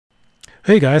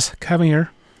Hey guys, Kevin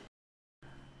here.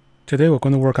 Today we're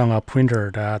going to work on a printer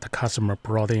that the customer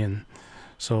brought in.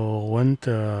 So when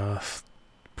the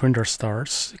printer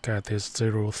starts, you get this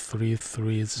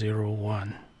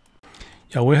 03301.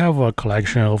 Yeah, we have a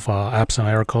collection of Epson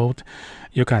error code.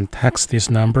 You can text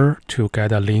this number to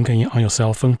get a link on your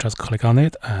cell phone. Just click on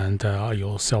it and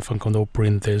your cell phone going to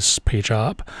bring this page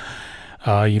up.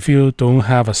 If you don't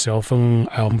have a cell phone,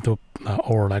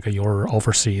 or like you're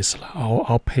overseas,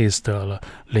 I'll paste the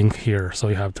link here, so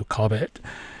you have to copy it.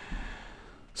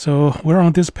 So we're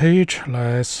on this page.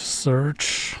 Let's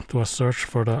do a search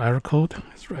for the error code.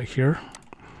 It's right here.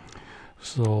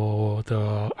 So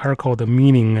the error code, the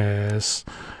meaning is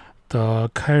the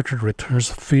character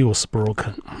returns fields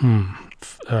broken.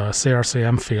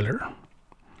 CRCM failure.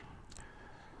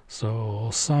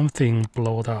 So something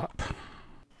blowed up.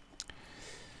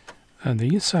 And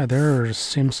the inside there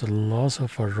seems lots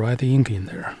of red ink in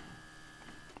there.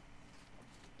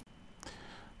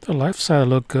 The left side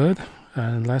look good,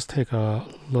 and let's take a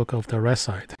look of the right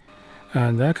side.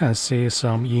 And I can see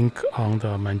some ink on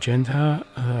the magenta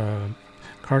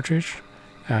cartridge,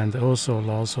 and also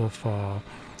lots of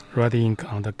red ink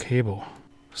on the cable.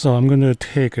 So I'm going to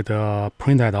take the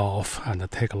printhead off and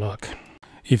take a look.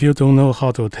 If you don't know how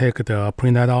to take the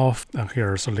printhead off,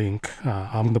 here's a link.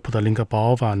 I'm going to put a link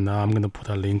above, and I'm going to put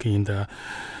a link in the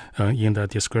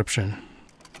description.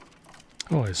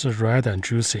 Oh, it's red and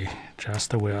juicy,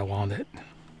 just the way I want it.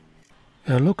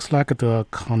 It looks like the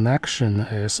connection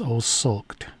is all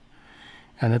soaked.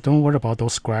 And don't worry about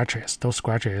those scratches. Those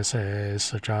scratches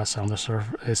is just on the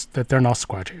surface. They're not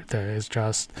scratchy. It's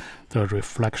just the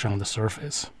reflection on the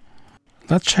surface.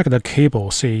 Let's check the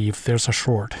cable, see if there's a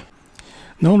short.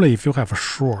 Normally, if you have a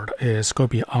short, it's going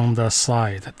to be on the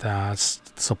side that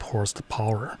supports the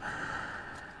power.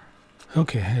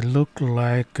 Okay, it looks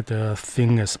like the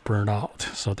thing is burned out,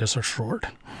 so there's a short.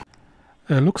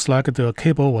 It looks like the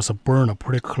cable was burned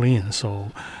pretty clean,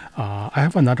 so I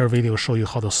have another video show you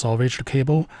how to salvage the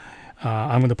cable.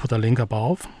 I'm going to put a link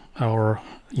above or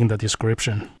in the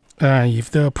description. If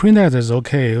the printhead is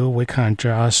okay, we can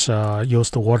just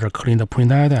use the water clean the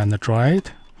printhead and dry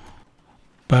it.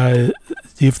 But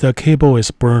if the cable is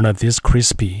burned this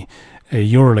crispy,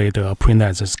 usually the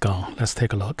printhead is gone. Let's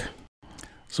take a look.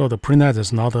 So the printhead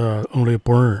is not only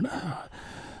burned.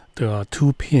 The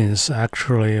two pins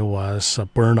actually was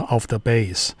burned off the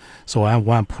base. So when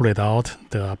I pull it out,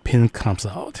 the pin comes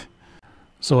out.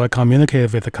 So I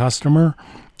communicate with the customer.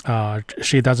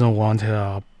 She doesn't want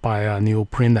to buy a new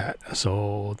printhead,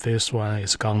 so this one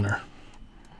is gone.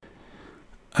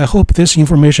 I hope this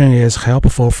information is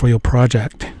helpful for your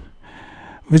project.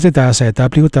 Visit us at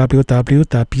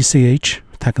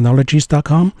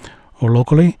www.bchtechnologies.com or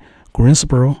locally,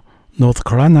 Greensboro, North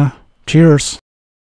Carolina. Cheers!